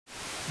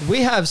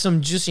we have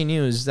some juicy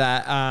news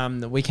that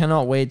we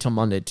cannot wait till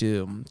Monday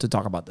to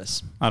talk about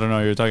this. I don't know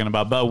what you're talking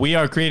about, but we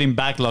are creating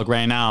backlog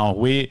right now.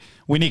 We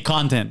need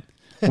content.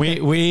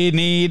 we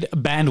need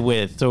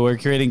bandwidth, so we're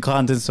creating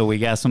content. So we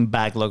got some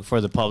backlog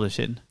for the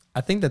publishing. I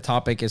think the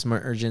topic is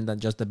more urgent than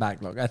just the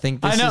backlog. I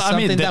think this is the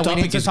something that we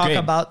need to talk great.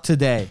 about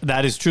today.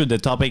 That is true. The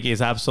topic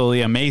is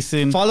absolutely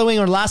amazing. Following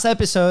our last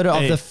episode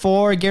of the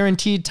 4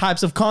 guaranteed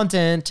types of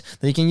content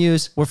that you can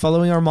use, we're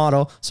following our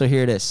model. So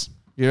here it is.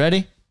 You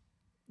ready?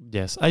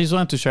 Yes. I just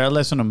wanted to share a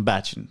lesson on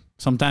batching.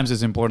 Sometimes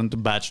it's important to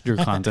batch your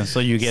content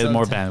so you get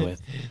more bandwidth.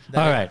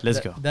 All right,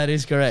 let's go. That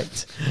is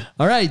correct.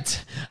 All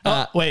right.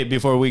 Wait,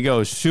 before we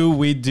go, should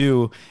we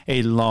do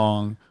a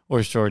long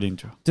or short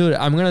intro? Dude,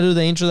 I'm going to do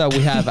the intro that we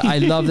have. I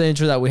love the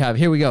intro that we have.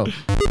 Here we go.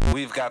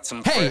 We've got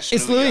some hey,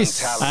 it's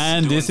Luis.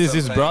 And this is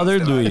his brother,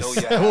 Luis.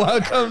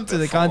 Welcome to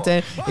the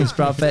Content is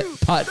Profit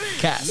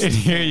podcast. And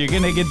here you're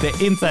going to get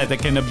the insight,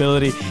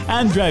 accountability,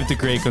 and drive to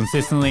create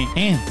consistently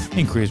and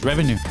increase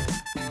revenue.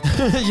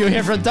 You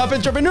hear from top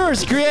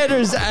entrepreneurs,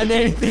 creators, and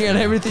anything and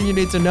everything you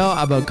need to know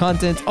about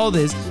content. All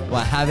this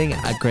while having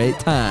a great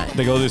time.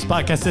 The goal of this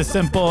podcast is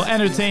simple: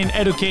 entertain,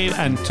 educate,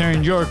 and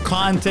turn your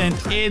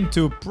content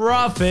into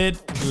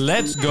profit.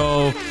 Let's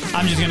go.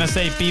 I'm just going to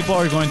say people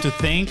are going to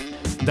think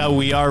that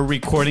we are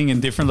recording in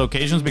different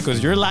locations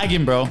because you're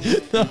lagging, bro.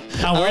 And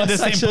we're in the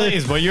same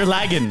place, but you're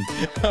lagging.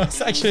 I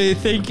was actually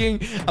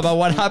thinking about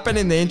what happened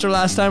in the intro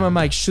last time. I'm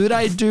like, should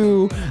I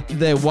do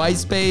the white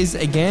space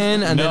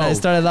again? And then I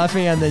started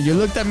laughing, and then you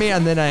looked at me,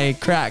 and then I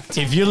cracked.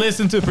 If you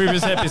listened to a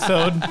previous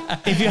episode,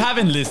 if you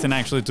haven't listened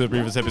actually to a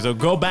previous episode,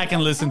 go back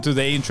and listen to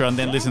the intro and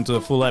then listen to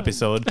the full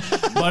episode.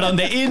 But on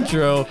the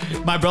intro,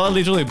 my brother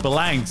literally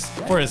blanks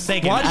for a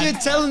second. Why are you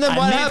telling them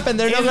what happened?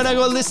 They're not going to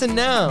go listen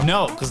now.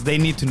 No, because they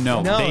need to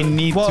know. No. They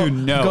need to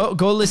know.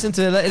 Go listen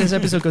to this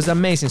episode because it's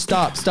amazing.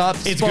 Stop.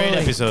 It's a great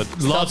episode.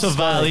 Lots of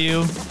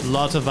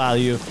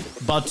value.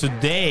 But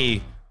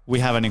today we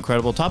have an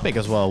incredible topic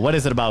as well. What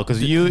is it about?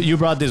 Because you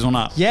brought this one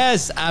up.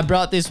 Yes, I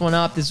brought this one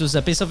up. This was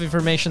a piece of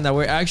information that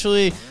we're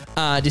actually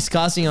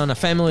discussing on a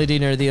family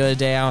dinner the other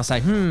day. I was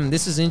like,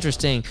 this is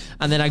interesting.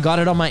 And then I got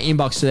it on my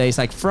inbox today. It's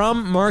like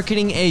from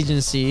marketing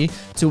agency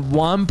to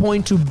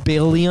 $1.2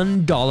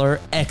 billion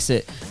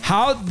exit.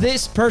 How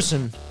this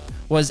person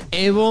was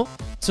able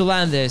to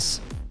land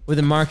this with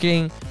the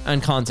marketing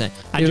and content.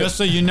 And just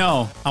so you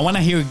know, I want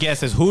to hear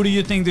guesses. Who do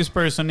you think this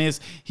person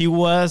is? He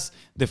was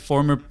the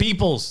former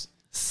People's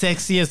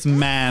sexiest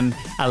man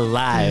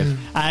alive.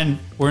 And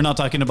we're not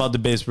talking about the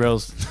Biz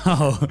Bros.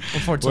 No.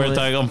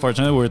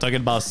 Unfortunately, we're talking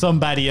about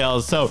somebody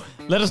else. So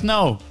let us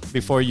know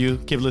before you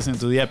keep listening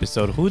to the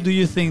episode. Who do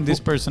you think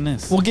this person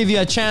is? We'll give you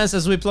a chance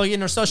as we plug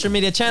in our social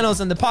media channels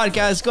and the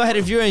podcast. Go ahead,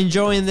 if you're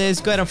enjoying this,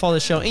 go ahead and follow the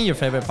show in your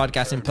favorite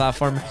podcasting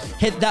platform.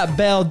 Hit that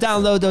bell,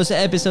 download those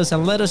episodes,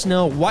 and let us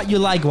know what you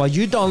like, what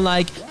you don't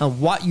like,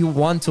 and what you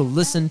want to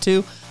listen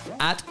to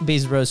at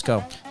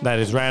BizBrosCo. That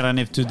is right. And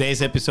if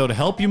today's episode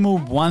helped you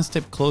move one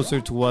step closer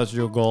towards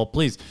your goal,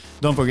 please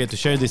don't forget to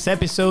share this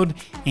episode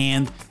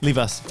and leave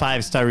us a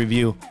 5-star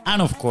review.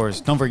 And of course,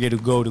 don't forget to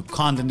go to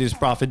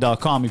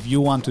contentisprofit.com if you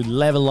want to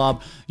level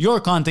up your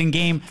content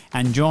game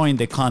and join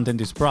the Content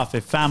is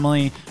Profit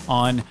family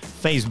on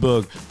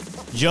Facebook.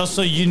 Just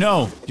so you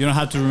know, you don't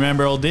have to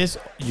remember all this.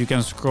 You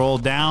can scroll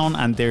down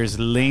and there's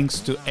links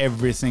to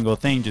every single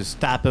thing.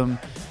 Just tap them,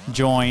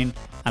 join,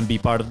 and be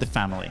part of the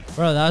family.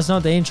 Bro, that's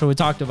not the intro we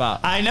talked about.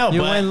 I know, you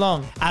but went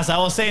long. As I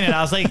was saying it,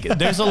 I was like,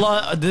 there's a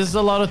lot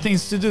of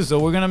things to do, so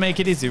we're gonna make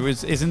it easy.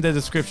 It's in the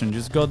description.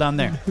 Just go down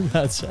there.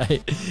 That's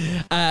right.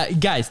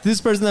 Guys,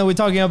 this person that we're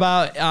talking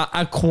about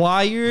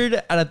acquired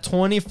at a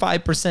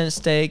 25%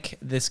 stake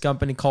this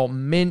company called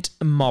Mint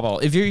Mobile.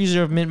 If you're a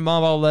user of Mint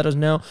Mobile, let us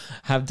know.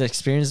 Have the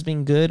experience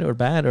been good or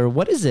bad, or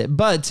what is it?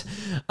 But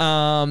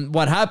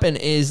what happened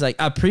is like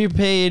a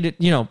prepaid,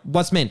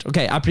 what's Mint?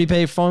 Okay, a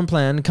prepaid phone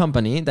plan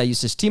company that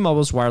uses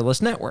T-Mobile's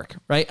wireless network,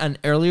 right? And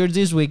earlier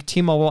this week,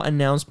 T-Mobile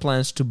announced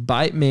plans to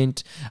buy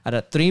Mint at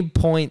a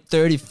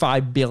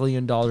 $3.35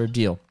 billion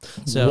deal.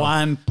 So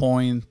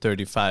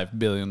 $1.35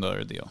 billion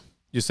deal.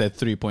 You said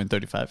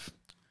 3.35.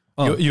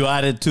 Oh. You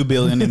added $2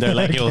 billion in there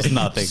like it was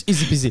nothing.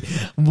 Easy peasy.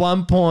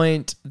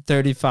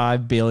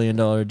 $1.35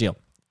 billion deal.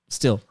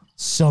 Still,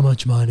 so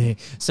much money.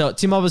 So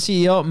T-Mobile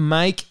CEO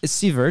Mike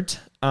Sievert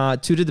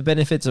touted the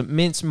benefits of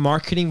Mint's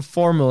marketing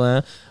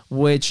formula,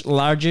 which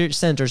largely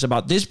centers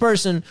about this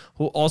person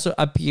who also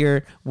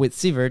appeared with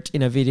Sievert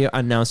in a video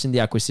announcing the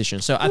acquisition.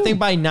 So I think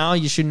by now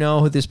you should know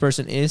who this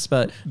person is,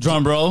 but...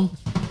 Drum roll.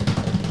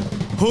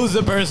 Who's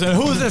the person?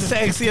 Who's the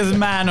sexiest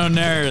man on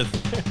earth?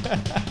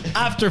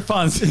 After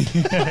Fonzie.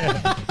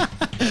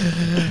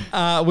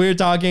 We're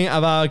talking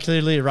about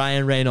clearly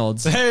Ryan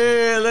Reynolds.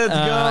 Hey, let's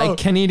go.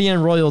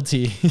 Canadian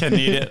royalty.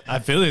 Canadian. I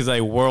feel he's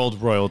like world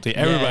royalty.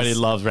 Everybody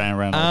loves Ryan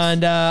Reynolds.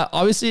 And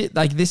obviously,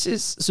 like, this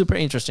is super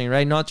interesting,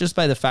 right? Not just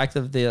by the fact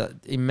of the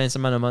immense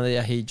amount of money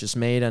that he just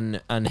made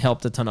and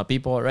helped a ton of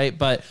people, right?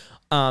 But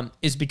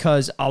is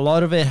because a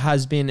lot of it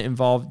has been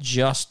involved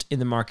just in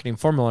the marketing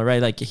formula,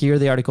 right? Like here,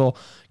 the article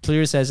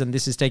clearly says, and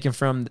this is taken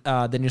from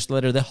the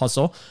newsletter, The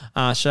Hustle.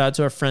 Shout out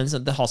to our friends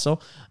at The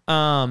Hustle.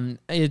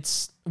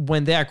 It's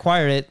when they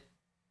acquired it,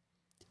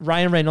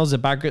 Ryan Reynolds, the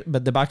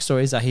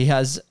backstory is that he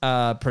has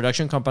a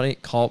production company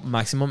called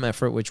Maximum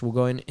Effort, which we'll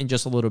go in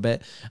just a little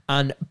bit.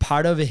 And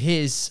part of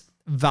his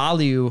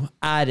value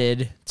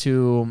added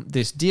to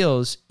these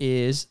deals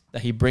is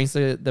that he brings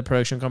the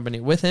production company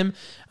with him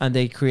and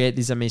they create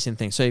these amazing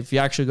things. So if you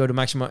actually go to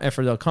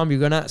MaximumEffort.com, you're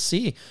going to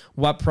see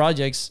what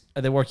projects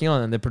they're working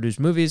on. And they produce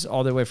movies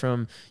all the way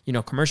from,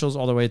 commercials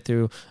all the way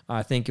through,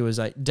 I think it was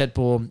like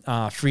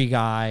Deadpool, Free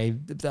Guy,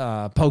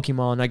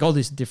 Pokemon, like all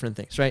these different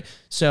things, right?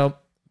 So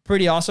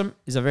pretty awesome.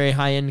 It's a very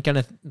high-end kind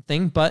of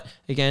thing, but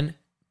again,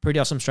 pretty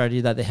awesome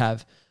strategy that they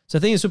have. So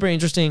I think it's super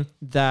interesting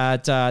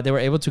that they were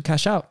able to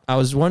cash out. I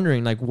was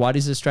wondering, like, what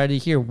is the strategy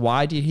here?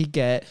 Why did he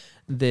get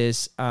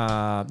this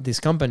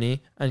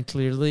company? And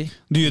clearly,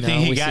 do you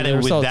think he got it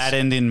with that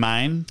end in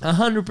mind?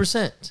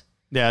 100%.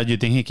 Yeah, you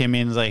think he came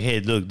in and was like, hey,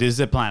 look, this is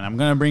the plan. I'm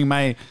going to bring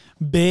my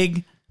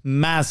big,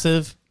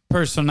 massive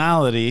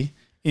personality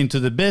into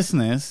the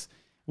business.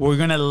 We're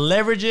going to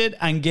leverage it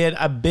and get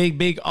a big,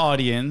 big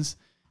audience.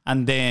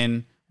 And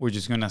then we're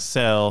just going to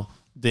sell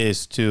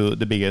this to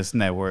the biggest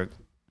network.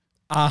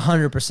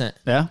 100%.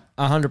 Yeah?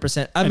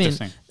 100%. I mean,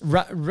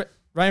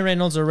 Ryan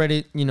Reynolds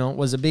already,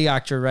 was a big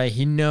actor, right?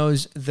 He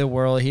knows the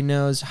world. He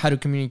knows how to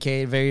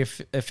communicate very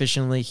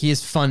efficiently. He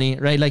is funny,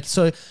 right? Like,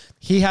 so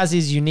he has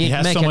his unique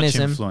mechanism. So much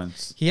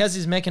influence. He has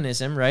his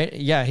mechanism, right?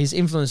 Yeah, his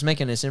influence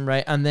mechanism,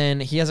 right? And then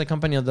he has a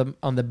company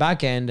on the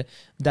back end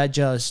that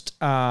just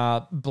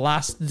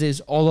blasts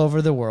this all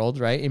over the world,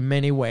 right? In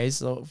many ways,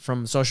 so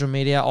from social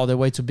media all the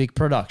way to big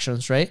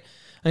productions, right?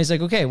 And he's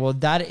like, okay, well,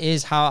 that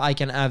is how I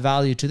can add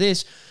value to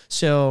this.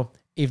 So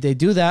if they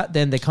do that,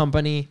 then the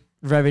company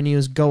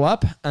revenues go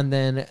up and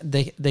then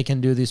they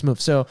can do this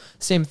move. So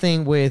same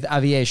thing with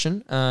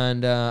aviation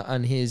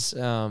and his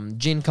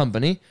gin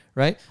company,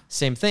 right?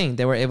 Same thing.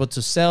 They were able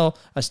to sell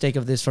a stake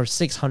of this for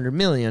 $600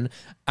 million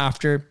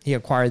after he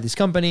acquired this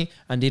company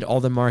and did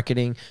all the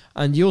marketing.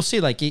 And you'll see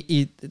like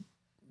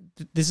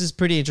this is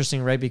pretty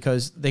interesting, right?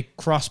 Because they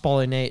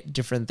cross-pollinate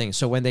different things.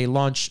 So when they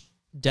launched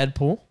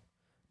Deadpool,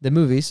 the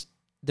movies,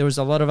 there was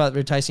a lot of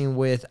advertising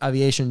with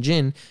aviation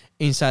gin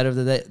inside of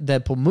the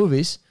Deadpool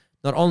movies.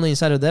 Not only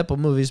inside of the Deadpool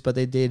movies, but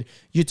they did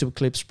YouTube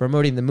clips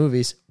promoting the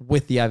movies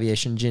with the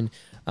aviation gin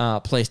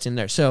placed in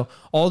there. So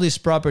all these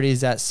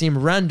properties that seem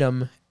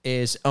random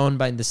is owned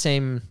by the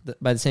same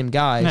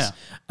guys,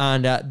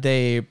 and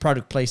they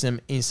product place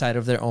them inside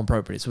of their own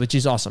properties, which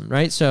is awesome,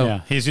 right? So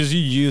yeah, he's just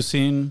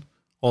using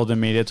all the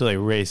media to like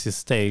raise his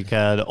stake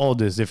at all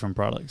these different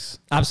products.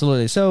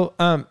 Absolutely. So,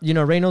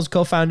 Reynolds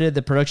co-founded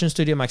the production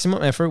studio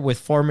Maximum Effort with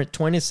former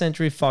 20th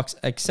Century Fox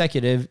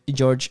executive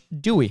George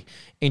Dewey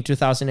in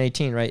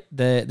 2018, right?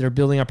 They're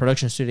building a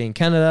production studio in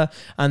Canada,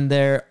 and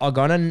they're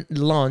going to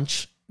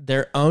launch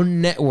their own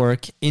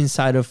network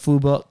inside of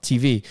Fubo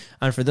TV.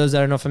 And for those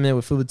that are not familiar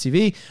with Fubo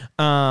TV,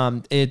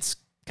 it's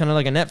kind of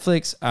like a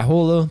Netflix, a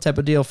Hulu type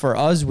of deal for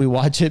us. We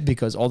watch it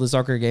because all the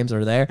soccer games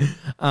are there.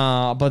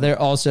 But there are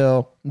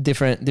also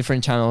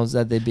different channels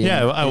that they've been.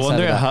 Yeah, I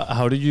wonder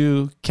how do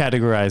you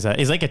categorize that?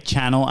 It's like a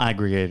channel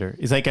aggregator.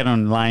 It's like an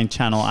online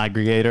channel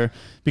aggregator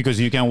because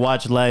you can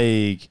watch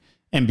like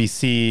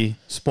NBC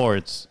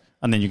Sports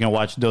and then you can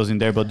watch those in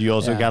there, but you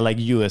also got like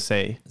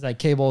USA. It's like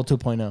cable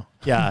 2.0.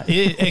 Yeah,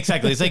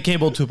 exactly. It's like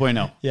cable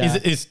 2.0. Yeah.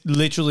 It's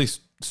literally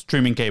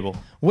streaming cable.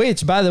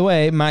 Which, by the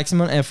way,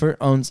 Maximum Effort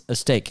owns a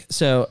stake.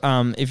 So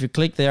if you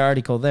click the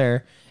article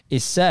there, it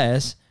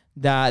says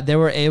that they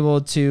were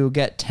able to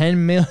get $10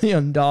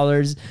 million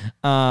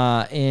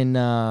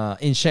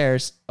in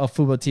shares of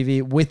Fubo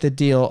TV with the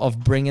deal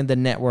of bringing the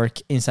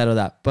network inside of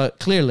that. But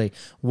clearly,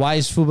 why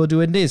is Fubo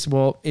doing this?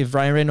 Well, if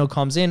Ryan Reynolds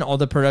comes in, all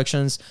the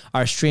productions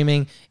are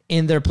streaming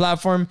in their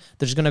platform.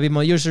 There's going to be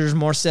more users,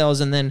 more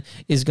sales, and then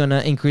it's going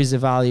to increase the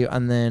value,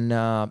 and then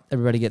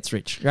everybody gets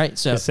rich, right?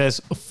 So it says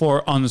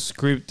for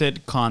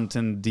unscripted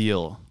content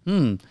deal.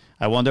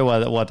 I wonder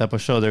what type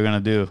of show they're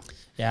going to do.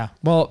 Yeah.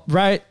 Well,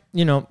 right.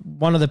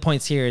 One of the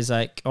points here is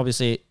like,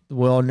 obviously,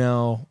 we all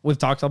know, we've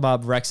talked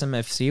about Wrexham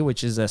FC,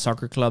 which is a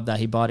soccer club that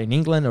he bought in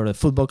England, or the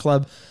football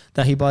club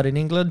that he bought in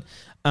England.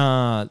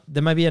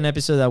 There might be an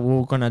episode that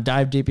we're going to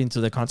dive deep into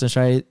the content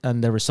strategy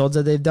and the results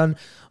that they've done.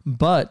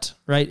 But,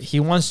 right, he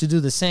wants to do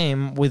the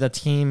same with a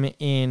team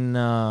in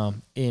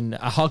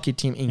a hockey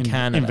team in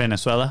Canada. In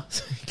Venezuela.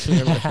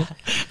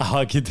 A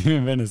hockey team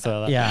in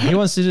Venezuela. Yeah, he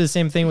wants to do the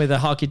same thing with a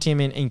hockey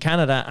team in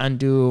Canada and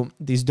do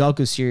these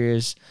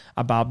docu-series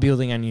about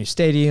building a new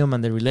stadium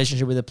and the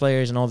relationship with the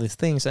players and all these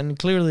things. And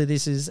clearly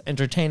this is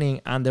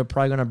entertaining, and they're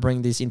probably going to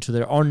bring this into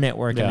their own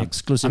network and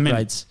exclusive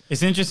rights.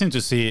 It's interesting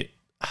to see.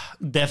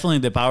 Definitely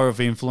the power of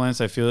influence,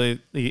 I feel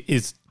it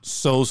is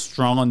so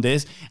strong on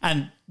this.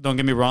 And don't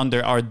get me wrong,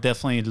 there are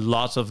definitely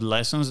lots of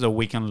lessons that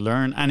we can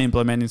learn and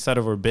implement inside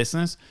of our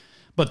business.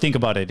 But think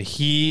about it.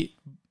 He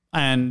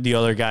and the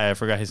other guy, I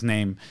forgot his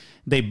name,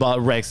 they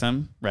bought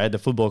Wrexham, right? The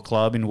football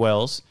club in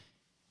Wales,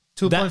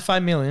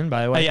 2.5 million,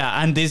 by the way.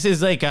 Yeah, and this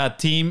is like a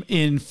team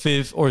in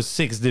 5th or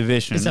 6th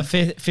division. It's a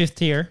fifth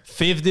tier.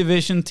 5th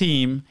division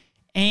team,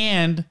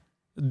 and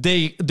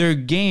their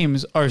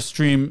games are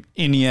streamed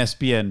in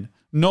ESPN.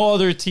 No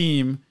other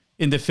team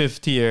in the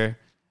 5th tier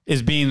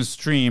is being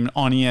streamed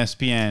on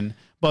ESPN,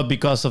 but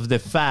because of the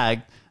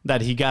fact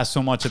that he got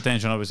so much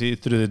attention, obviously,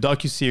 through the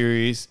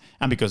docuseries,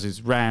 and because it's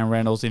Ryan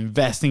Reynolds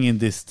investing in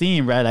this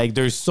team, right? Like,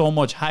 there's so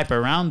much hype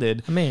around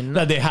it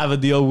that they have a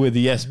deal with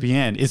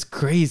ESPN. It's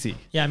crazy.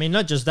 Yeah, I mean,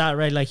 not just that,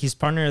 right? Like, his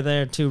partner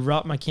there, too,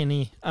 Rob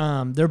McKinney,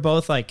 they're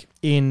both, like,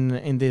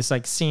 in this,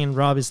 like, scene.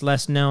 Rob is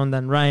less known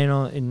than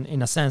Ryan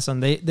in a sense,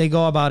 and they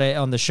go about it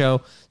on the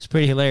show. It's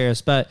pretty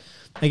hilarious, but...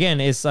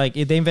 Again, it's like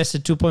they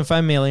invested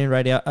 2.5 million,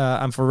 right?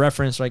 And for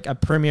reference, like a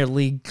Premier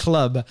League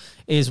club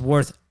is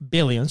worth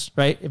billions,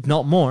 right? If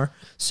not more.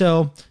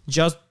 So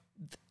just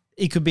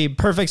it could be a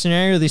perfect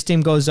scenario. This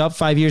team goes up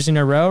 5 years in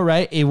a row,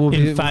 right? It will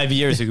in 5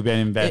 years. It could be an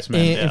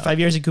investment. In 5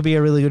 years, it could be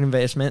a really good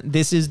investment.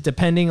 This is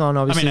depending on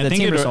obviously the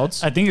team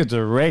results. I think it's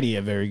already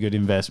a very good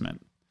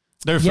investment.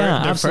 They're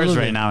first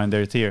right now in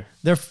their tier.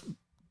 They're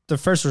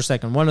first or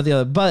second, one or the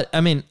other. But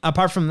I mean,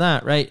 apart from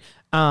that, right?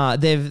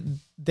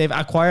 They've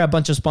acquired a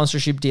bunch of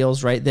sponsorship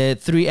deals, right? The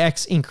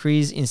 3x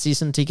increase in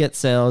season ticket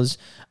sales,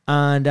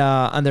 and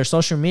their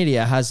social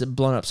media has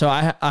blown up. So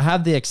I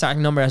have the exact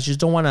number. I just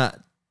don't want to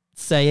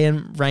say it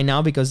right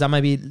now because that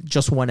might be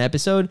just one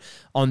episode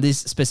on this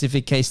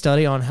specific case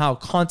study on how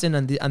content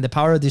and the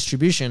power of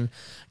distribution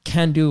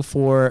can do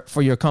for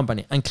your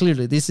company. And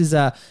clearly, this is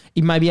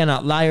it might be an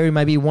outlier. It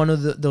might be one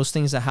of those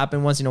things that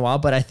happen once in a while.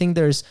 But I think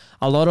there's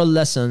a lot of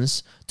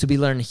lessons to be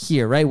learned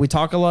here, right? We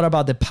talk a lot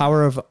about the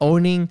power of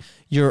owning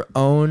your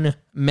own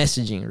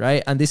messaging,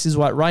 right? And this is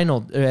what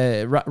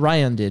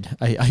Ryan did.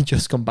 I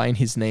just combined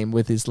his name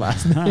with his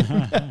last name.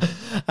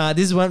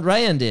 This is what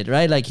Ryan did,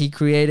 right? Like he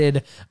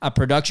created a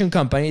production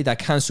company that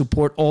can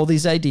support all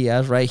these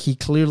ideas, right? He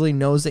clearly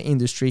knows the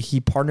industry. He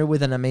partnered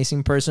with an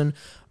amazing person,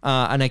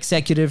 an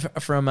executive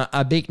from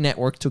a big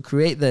network to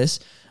create this.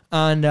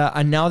 And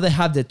now they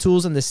have the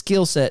tools and the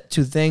skill set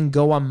to then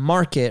go and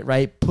market,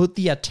 right? Put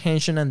the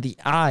attention and the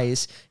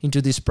eyes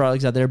into these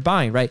products that they're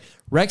buying, right?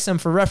 Wrexham,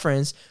 for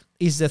reference,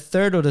 is the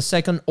third or the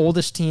second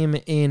oldest team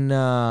in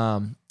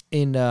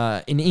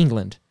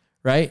England,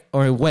 right?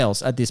 Or in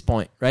Wales at this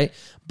point, right?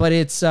 But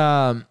it's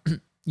they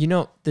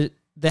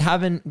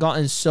haven't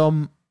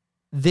gotten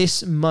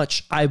this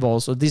much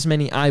eyeballs or this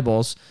many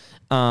eyeballs.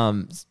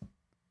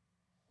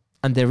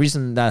 And the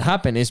reason that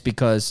happened is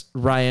because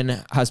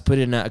Ryan has put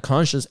in a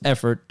conscious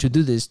effort to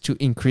do this to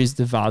increase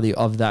the value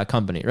of that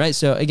company, right?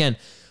 So again,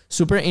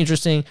 super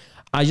interesting.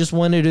 I just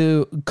wanted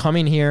to come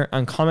in here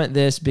and comment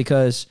this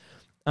because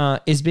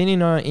it's been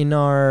in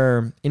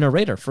our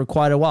radar for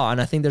quite a while,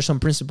 and I think there's some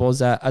principles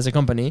that as a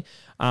company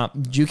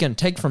you can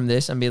take from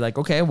this and be like,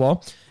 okay,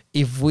 well,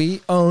 if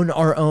we own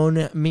our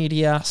own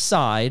media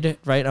side,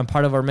 right, and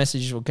part of our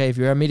message is, okay, if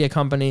you're a media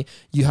company,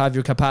 you have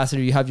your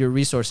capacity, you have your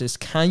resources,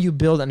 can you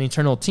build an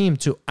internal team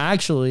to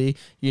actually,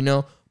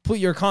 put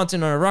your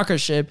content on a rocket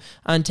ship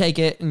and take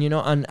it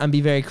and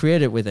be very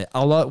creative with it?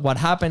 What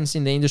happens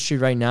in the industry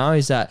right now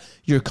is that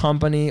your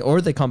company or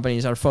the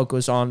companies are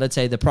focused on, let's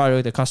say, the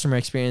product, the customer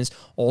experience,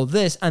 all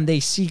this, and they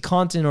see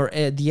content or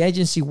the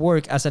agency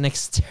work as an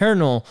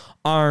external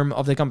arm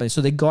of the company. So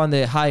they go and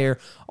they hire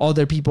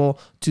other people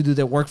to do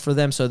the work for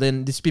them. So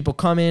then these people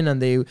come in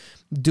and they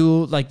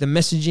do like the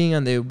messaging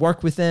and they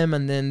work with them,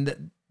 and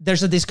then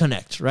there's a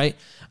disconnect, right?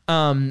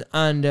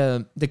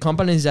 The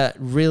companies that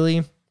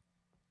really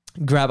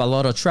grab a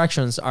lot of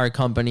tractions are a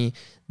company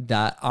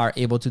that are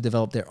able to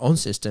develop their own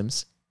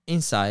systems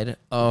inside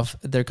of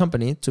their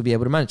company to be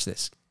able to manage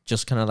this.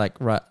 Just kind of like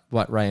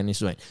what Ryan is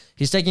doing.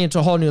 He's taking it to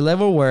a whole new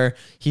level where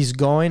he's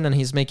going and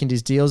he's making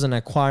these deals and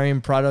acquiring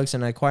products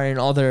and acquiring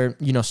other,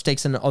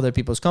 stakes in other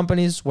people's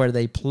companies where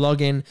they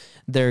plug in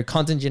their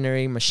content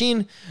generating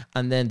machine,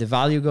 and then the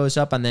value goes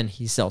up and then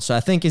he sells. So I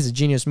think it's a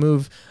genius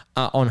move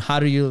on how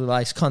to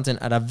utilize content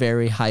at a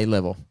very high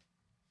level.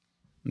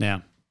 Yeah.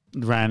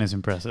 Ryan is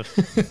impressive.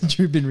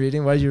 You've been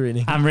reading? What are you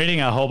reading? I'm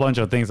reading a whole bunch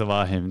of things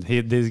about him.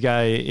 This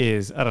guy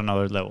is at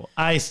another level.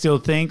 I still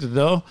think,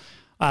 though,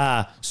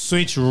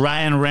 switch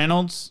Ryan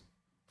Reynolds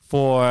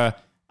for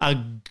a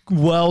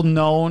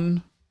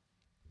well-known,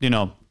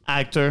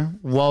 actor,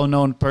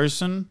 well-known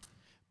person,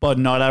 but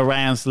not at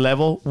Ryan's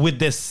level with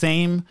the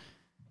same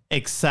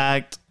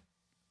exact,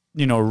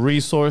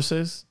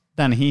 resources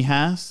than he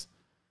has.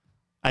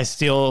 I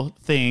still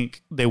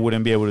think they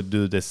wouldn't be able to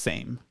do the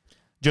same,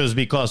 just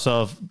because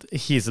of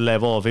his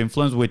level of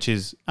influence, which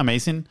is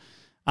amazing.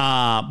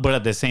 But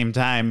at the same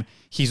time,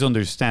 his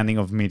understanding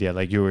of media,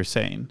 like you were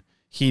saying,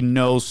 he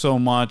knows so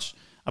much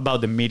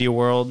about the media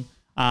world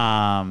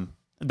that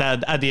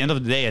at the end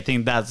of the day, I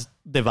think that's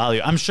the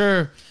value. I'm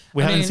sure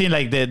we haven't seen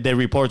like the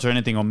reports or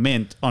anything on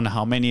Mint on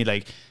how many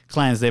like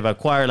clients they've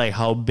acquired, like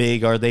how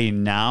big are they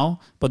now,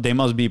 but they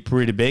must be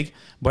pretty big.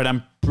 But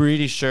I'm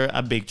pretty sure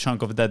a big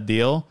chunk of that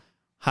deal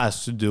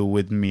has to do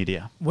with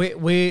media.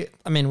 We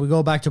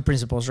go back to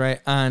principles, right?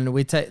 And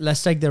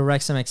let's take the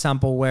Wrexham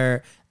example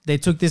where they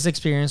took this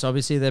experience.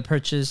 Obviously, they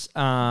purchased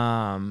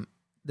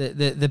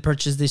they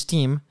purchased this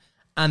team,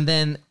 and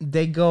then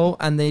they go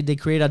and they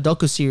create a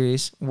docu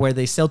series where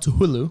they sell to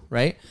Hulu,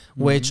 right?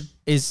 Which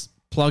is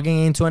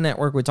plugging into a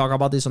network. We talk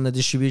about this on the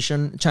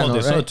distribution channel, They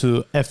right? sold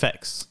to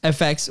FX.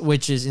 FX,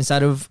 which is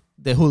inside of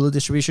the Hulu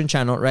distribution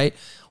channel, right?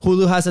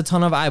 Hulu has a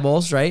ton of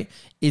eyeballs, right?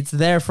 It's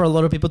there for a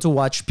lot of people to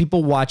watch.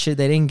 People watch it,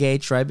 they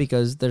engage, right?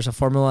 Because there's a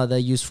formula they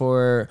use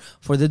for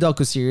the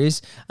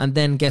docuseries. And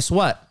then guess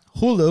what?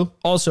 Hulu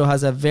also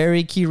has a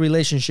very key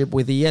relationship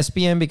with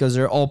ESPN because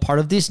they're all part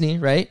of Disney,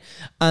 right?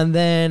 And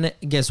then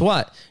guess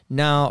what?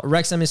 Now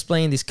Wrexham is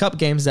playing these cup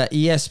games that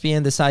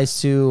ESPN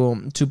decides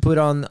to put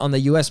on the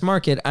US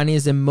market, and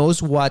is the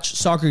most watched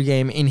soccer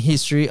game in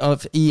history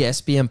of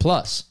ESPN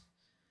Plus.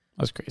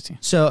 That's crazy.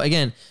 So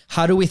again,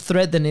 how do we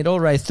thread the needle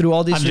right through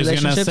all these I'm just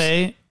relationships? gonna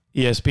say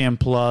ESPN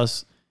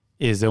Plus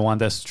is the one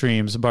that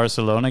streams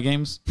Barcelona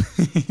games.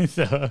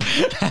 So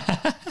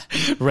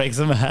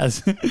Wrexham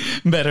has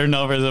better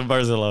numbers than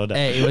Barcelona.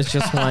 Hey, it was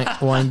just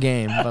one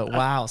game, but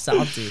wow,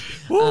 salty.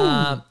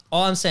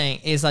 All I'm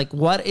saying is like,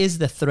 what is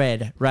the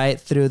thread right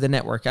through the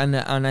network? And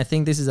I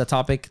think this is a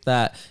topic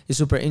that is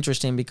super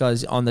interesting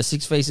because on the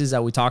 6 phases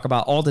that we talk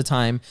about all the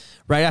time,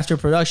 right after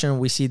production,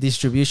 we see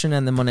distribution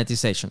and the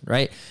monetization,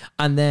 right?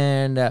 And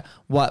then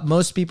what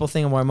most people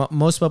think, and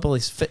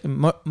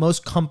what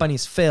most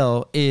companies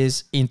fail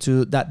is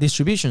into that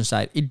distribution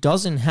side. It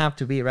doesn't have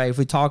to be, right? If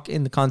we talk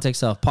in the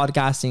context of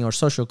podcasting or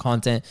social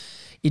content,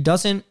 it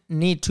doesn't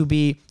need to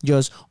be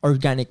just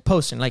organic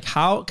posting. Like,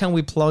 how can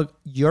we plug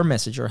your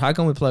message, or how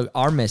can we plug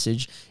our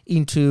message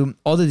into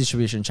other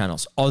distribution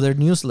channels, other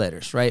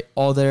newsletters, right?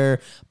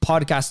 Other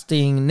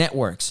podcasting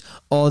networks,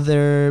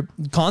 other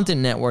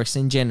content networks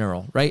in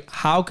general, right?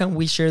 How can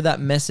we share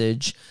that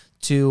message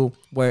to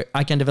where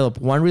I can develop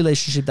one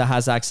relationship that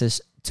has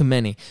access to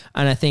many?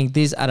 And I think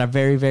this at a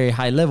very, very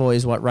high level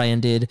is what Ryan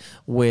did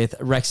with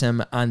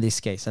Wrexham on this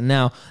case. And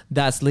now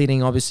that's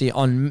leading obviously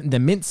on the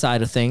Mint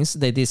side of things.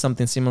 They did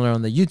something similar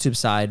on the YouTube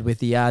side with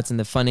the ads and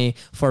the funny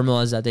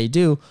formulas that they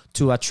do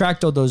to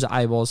attract all those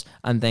eyeballs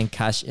and then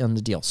cash in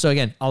the deal. So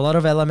again, a lot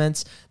of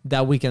elements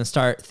that we can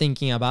start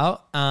thinking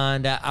about.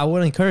 And I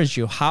would encourage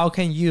you, how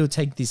can you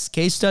take this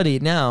case study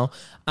now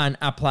and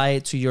apply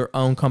it to your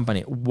own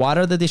company? What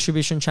are the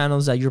distribution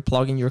channels that you're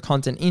plugging your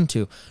content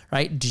into,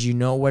 right? Do you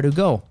know where to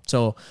go?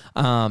 So,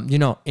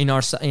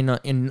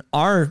 in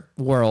our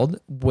world,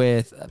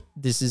 with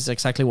this is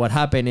exactly what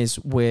happened is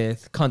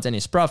with Content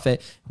is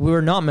Profit. We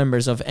were not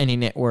members of any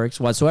networks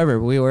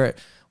whatsoever. We were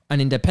an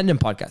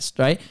independent podcast,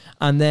 right?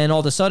 And then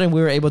all of a sudden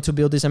we were able to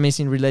build this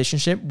amazing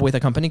relationship with a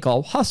company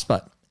called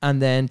HubSpot. And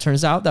then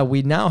turns out that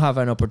we now have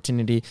an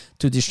opportunity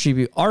to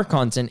distribute our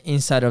content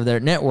inside of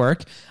their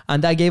network.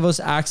 And that gave us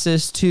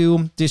access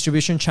to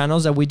distribution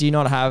channels that we did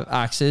not have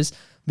access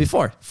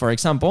before. For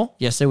example,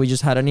 yesterday we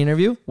just had an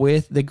interview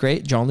with the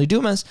great John Lee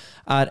Dumas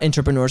at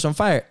Entrepreneurs on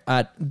Fire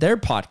at their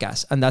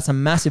podcast. And that's a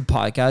massive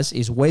podcast,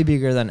 is way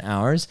bigger than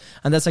ours.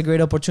 And that's a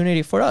great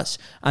opportunity for us.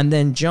 And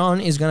then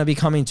John is going to be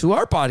coming to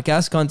our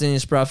podcast, Content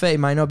is Profit. It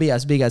might not be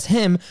as big as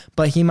him,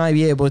 but he might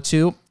be able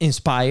to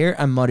inspire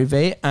and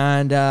motivate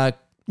and,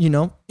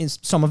 it's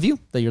some of you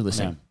that you're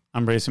listening. Yeah.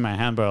 I'm raising my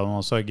hand, but I'm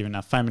also giving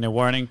a 5-minute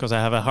warning because I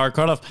have a hard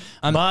cutoff.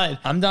 I'm done.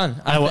 I'm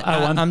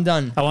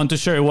done. I want to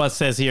share what it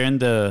says here in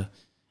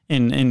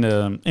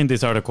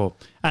this article,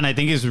 and I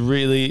think it's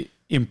really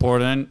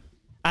important.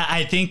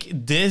 I think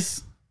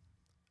this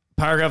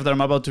paragraph that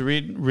I'm about to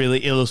read really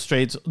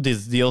illustrates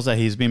these deals that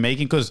he's been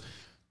making, because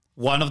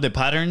one of the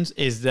patterns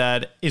is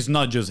that it's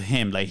not just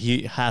him; like,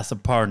 he has a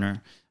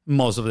partner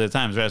most of the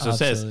times, right? So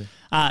Absolutely. It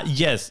says,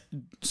 yes,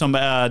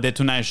 the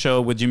Tonight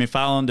Show with Jimmy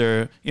Fallon,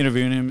 they're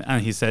interviewing him,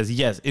 and he says,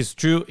 yes, it's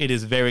true, it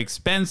is very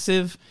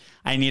expensive.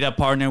 I need a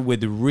partner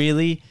with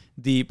really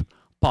deep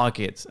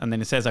pockets. And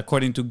then it says,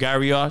 according to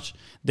Garrioch,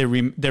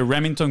 the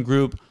Remington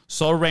Group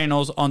saw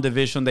Reynolds on the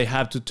vision they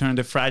have to turn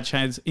the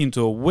franchise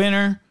into a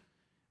winner.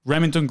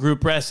 Remington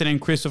Group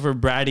president Christopher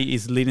Brady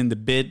is leading the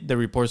bid, the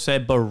report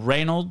said, but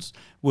Reynolds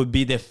would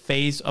be the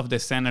face of the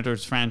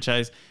Senators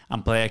franchise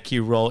and play a key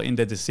role in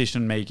the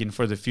decision-making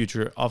for the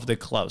future of the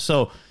club.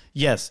 So,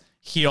 yes,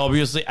 he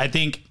obviously, I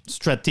think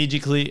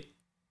strategically,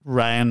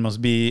 Ryan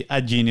must be a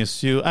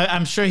genius too.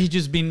 I'm sure he's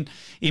just been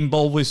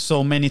involved with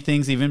so many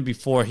things even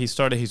before he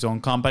started his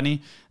own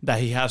company, that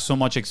he has so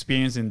much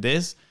experience in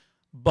this.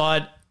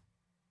 But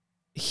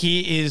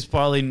he is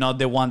probably not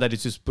the one that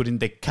is just putting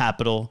the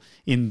capital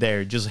in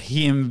there. Just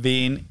him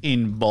being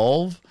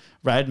involved,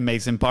 right,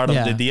 makes him part of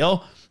the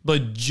deal.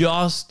 But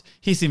just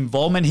his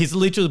involvement, he's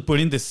literally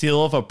putting the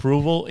seal of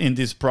approval in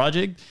this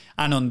project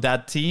and on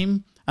that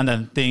team, and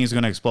then things are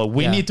going to explode.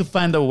 We need to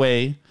find a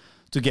way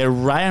to get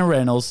Ryan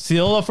Reynolds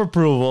seal of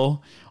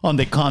approval on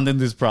the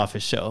Content is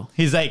Profit show.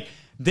 He's like,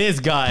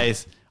 these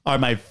guys are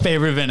my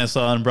favorite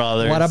Venezuelan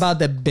brothers. What about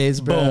the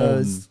Biz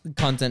Bros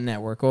content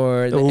network,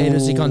 or the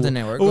A2C content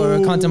network, or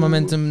Content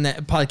Momentum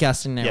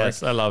podcasting network?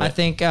 Yes, I love it. I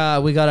think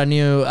we got a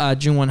new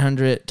June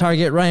 100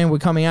 target. Ryan, we're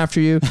coming after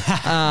you.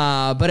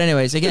 But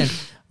anyways, again,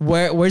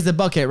 where's the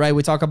bucket, right?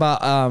 We talk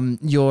about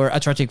your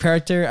attractive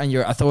character and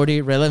your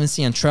authority,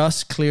 relevancy, and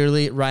trust.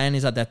 Clearly, Ryan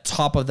is at the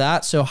top of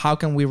that. So how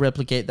can we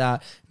replicate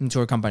that into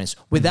our companies?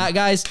 With that,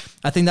 guys,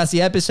 I think that's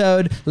the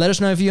episode. Let us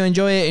know if you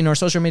enjoy it in our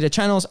social media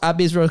channels at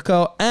Beast Bros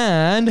Co.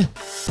 And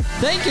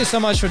thank you so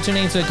much for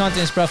tuning into the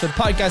Content is Profit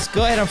podcast.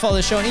 Go ahead and follow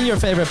the show in your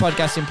favorite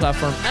podcasting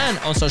platform and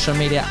on social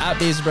media at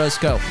Beast Bros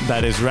Co.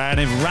 That is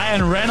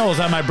Ryan Reynolds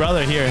and my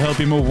brother here help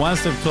you move one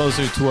step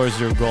closer towards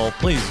your goal.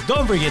 Please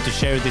don't forget to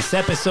share this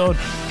episode,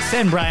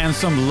 send Brian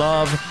some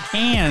love,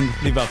 and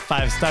leave a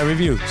 5-star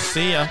review.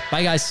 See ya.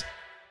 Bye, guys.